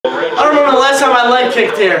I don't remember the last time my leg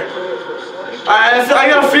kicked here. I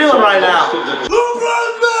got a feeling right now.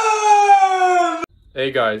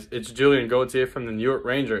 Hey guys, it's Julian Gauthier from the New York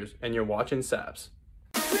Rangers, and you're watching Saps.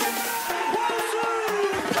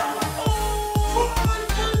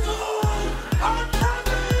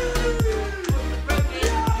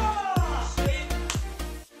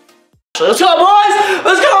 Let's go, boys!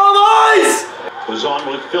 Let's go, boys! Was on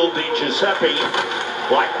with Phil DiGiuseppe.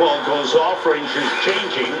 Blackwell goes off. Rangers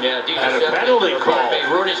changing. Yeah, and a penalty call.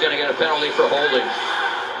 Rooney's going to get a penalty for holding.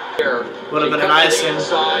 Here. Would have been an icing.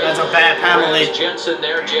 That's a bad penalty. Jensen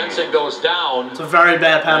there. Jensen goes down. It's a very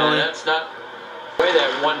bad penalty. And that's not the way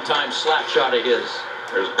that one-time slap shot of his.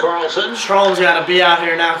 There's Carlson. Strom's got to be out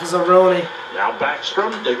here now because of Rooney. Now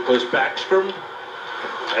Backstrom. It was Backstrom.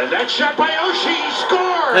 And that shot by Oshie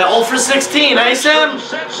scores! Yeah, 0 for 16, eh, Sam?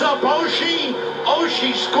 Sets up Oshie.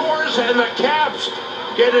 Oshie scores, and the Caps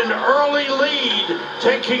get an early lead,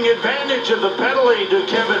 taking advantage of the penalty to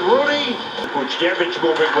Kevin Rooney. Buchnevich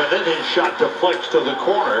moving with it. His shot deflects to the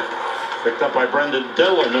corner. Picked up by Brendan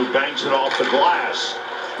Dillon, who banks it off the glass.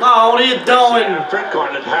 No, what are you doing?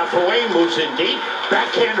 Fredcon at halfway, moves in deep.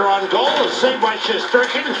 Backhander on goal, is saved by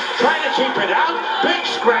Shesterkin. Trying to keep it out. Big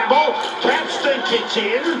scramble. Caps think it's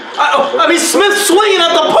in. I mean, Smith's swinging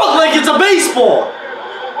at the puck like it's a baseball.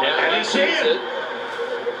 Yeah, and he's in.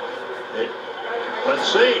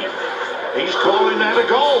 Let's see. He's calling that a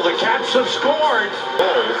goal. The Caps have scored.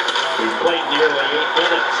 We've played nearly 8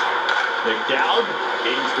 minutes. McDowd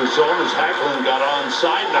gains the zone as Hacklin got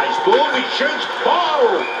onside. Nice move. He shoots.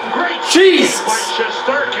 Oh, great Jesus! by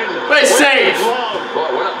Shesterkin. Great save.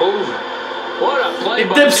 Boy, what a move. What a play. He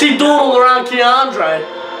dipsy doodled around Keandre.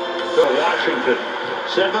 To Washington.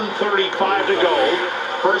 7:35 to go.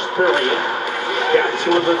 First period. Caps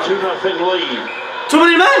with a 2-0 lead. Too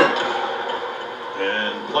many men.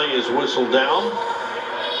 And play is whistled down.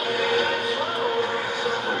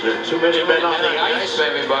 There are too many men on the ice.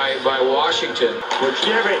 Maybe by Washington.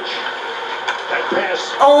 Buchnevich. That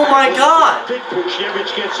pass. Oh my God.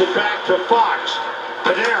 Buchnevich gets it back to Fox.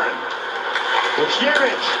 Panarin.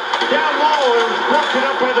 Buchnevich down low. It was broken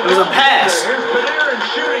up by the. It was a pass. Here's Panarin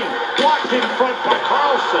shooting. Blocked in front by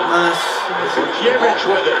Carlson. Buchnevich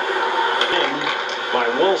with it. In by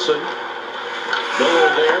Wilson. Miller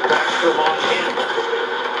there. Backstrom on him.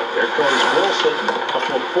 There goes Wilson, a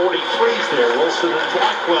couple of 43s there. Wilson and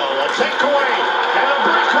Blackwell, a takeaway and a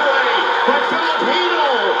breakaway by Filipino.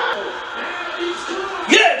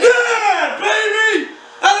 Yeah, baby!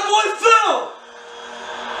 Attaboy Phil!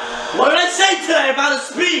 What did I say today about his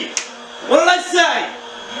speed? What did I say?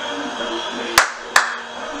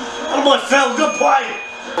 Attaboy Phil, good play.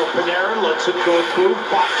 Panarin lets it go through.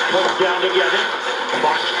 Fox comes down to get it.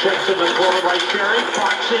 Fox checks in the corner by Sherry.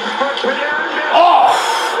 Fox in front. Panarin. Oh!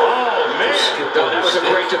 Oh, man. That was a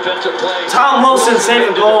great defensive play. Tom Wilson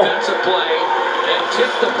saved the goal. Defensive play and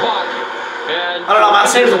tipped the puck. And I don't know about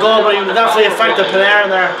saving the goal, but he definitely affected Panarin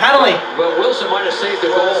there. Penalty. But Wilson might have saved the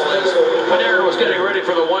goal as Panarin was getting ready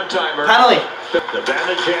for the one-timer. Penalty. The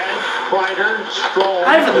Vanagad, Kreider, Strome.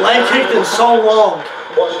 I haven't leg kicked in so long.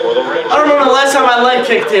 I don't remember the last time my leg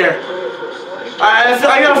kicked here. I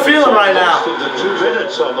got a feeling right now. The 2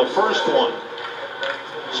 minutes on the first one.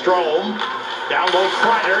 Strome, down low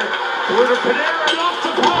Kreider, through to Panarin off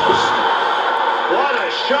the post. What a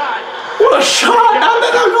shot. What a shot! How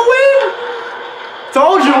did that go in?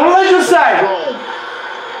 Told you, what did I just say? Strome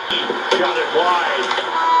shot it wide,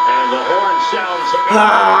 and the horn sounds.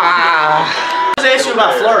 What's the issue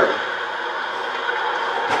about Flurry?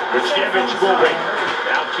 Buchnevich moving.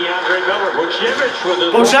 Now Keandre Miller. Buchnevich with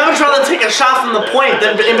the. Buchnevich trying to take a shot from the point,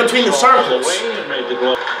 then in between the circles.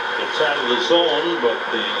 It's out of the zone, but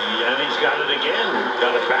and he's got it again.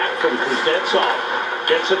 Got it back from Kuznetsov.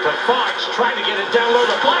 Gets it to Fox, trying to get it down low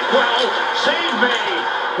to Blackwell. Save made.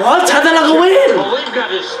 What? How'd that not go in? Believe got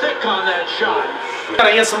his stick on that shot.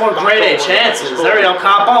 Gotta get some more grade A chances. There we go,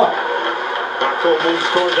 Capo. Capo moves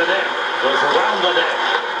toward the net. Goes around the net.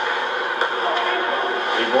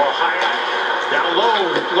 Igor Shesterkin. Down low.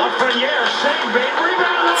 Lafreniere. Save made.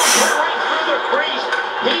 Rebound. Right through the crease.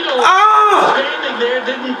 Heedle standing there.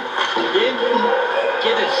 Didn't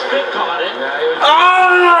get his stick on it. That's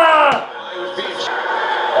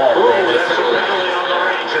a penalty on the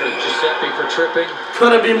Rangers. Giuseppe for tripping.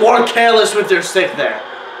 Couldn't be more careless with their stick there.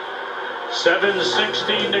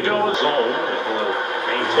 7:16 to go. Zone.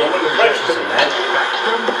 Maintain possession.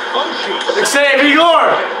 Backstrom. Oshie. Big save, Igor.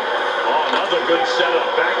 Oh, another good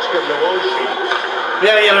setup. Backstrom to Oshie. You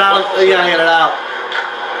gotta get it out. You gotta get it out.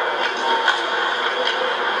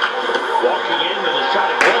 Walking into the shot.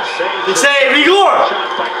 Good save. Big save, Igor. Shot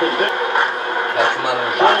by Kuznetsov.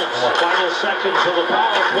 Final seconds of the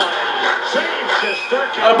power play.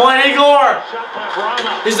 That boy Igor.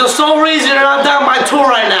 He's the sole reason you're not down by 2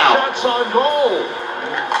 right now. Shots on goal.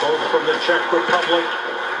 Both from the Czech Republic.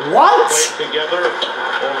 What? Played together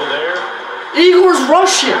over there. Igor's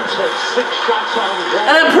Russian. Saps had 6 shots on goal.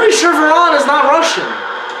 And I'm pretty sure Veron is not Russian.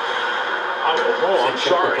 Oh, I'm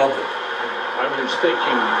sorry. I was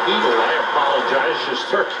thinking Eagle. I apologize.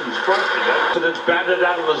 Shesterkin's Russian. That's batted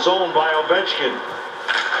out of the zone by Ovechkin.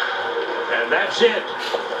 And that's it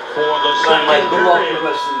for the second period.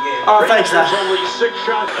 Oh, thanks, Rangers Dad. only 6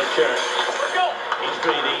 shots in the check. He's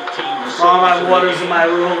made 18 saves. Oh, my water's in my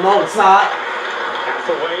room. No, it's not.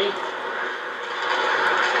 Hathaway.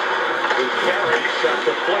 With carry, shot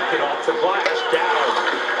deflected off the glass. Down.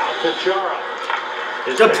 Out to Chara.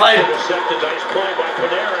 Good play. Intercepted. Nice play by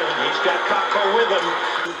Panarin. He's got Kakko with him.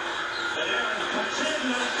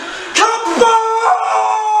 Kakko!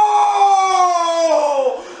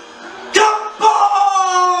 Kakko!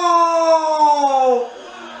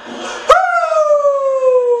 Woo!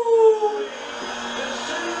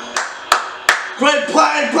 Great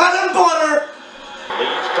play, bread and butter.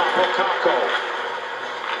 Leads Kakko.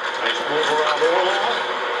 Nice move around Orlov.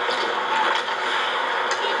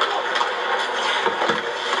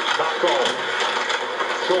 Kakko.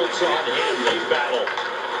 Schultz on him. They battle.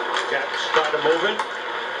 Caps try to move it.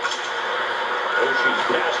 Oshie's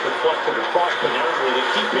pass deflected across Panarin with a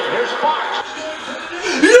keep in. Here's Fox.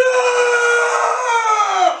 Yeah!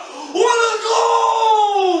 What a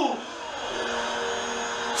goal!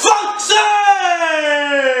 Foxy!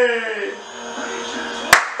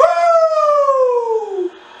 Woo!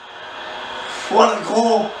 What a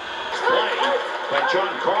goal! Play by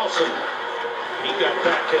John Carlson. He got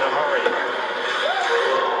back in a hurry.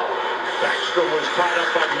 Backstrom was tied up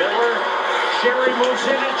by Miller. Sherry moves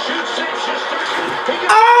in and shoots. Saves Shesterkin.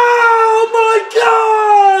 Oh my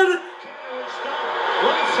God!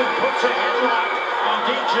 Wilson puts a headlock on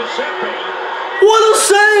Di Giuseppe. What a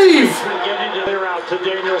save! Get into there out to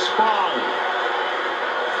Daniel Sprong.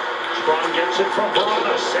 Sprong gets it from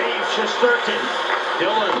Verona. Saves Shesterkin.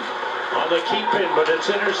 Dillon on the keep-in, but it's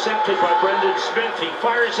intercepted by Brendan Smith. He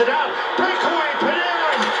fires it out. Breakaway,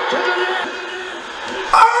 Panarin to the net.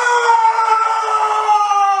 Oh!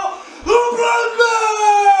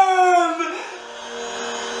 Brendan!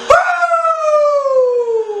 Woo!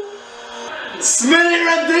 Smitty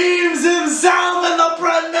redeems himself and the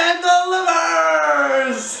Brendan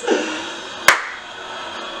delivers!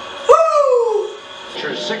 Woo!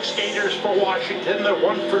 6 skaters for Washington. They're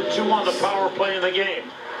 1 for 2 on the power play in the game.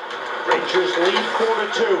 Rangers lead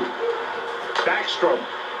 4-2. Backstrom.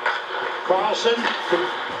 Carlson.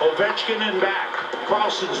 Ovechkin and back.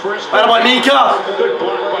 Carlson's wrist. Right about Nika. Good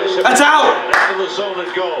block by Sebastian. That's out. Out of the zone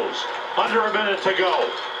it goes. Under a minute to go.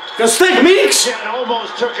 Good stick, Meeks. Jen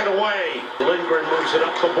almost took it away. Lindgren moves it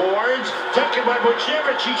up the boards. Taken by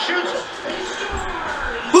Buchnevich. He shoots.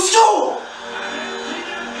 Let's go.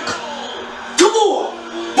 Come on.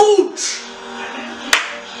 Booch.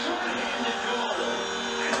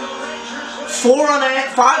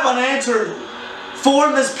 5 unanswered. 4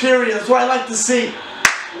 in this period. That's what I like to see.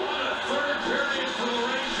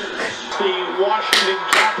 The Washington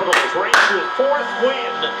Capitals. Rangers' 4th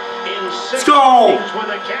win in 6 Let's go. games with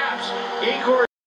the Caps. Igor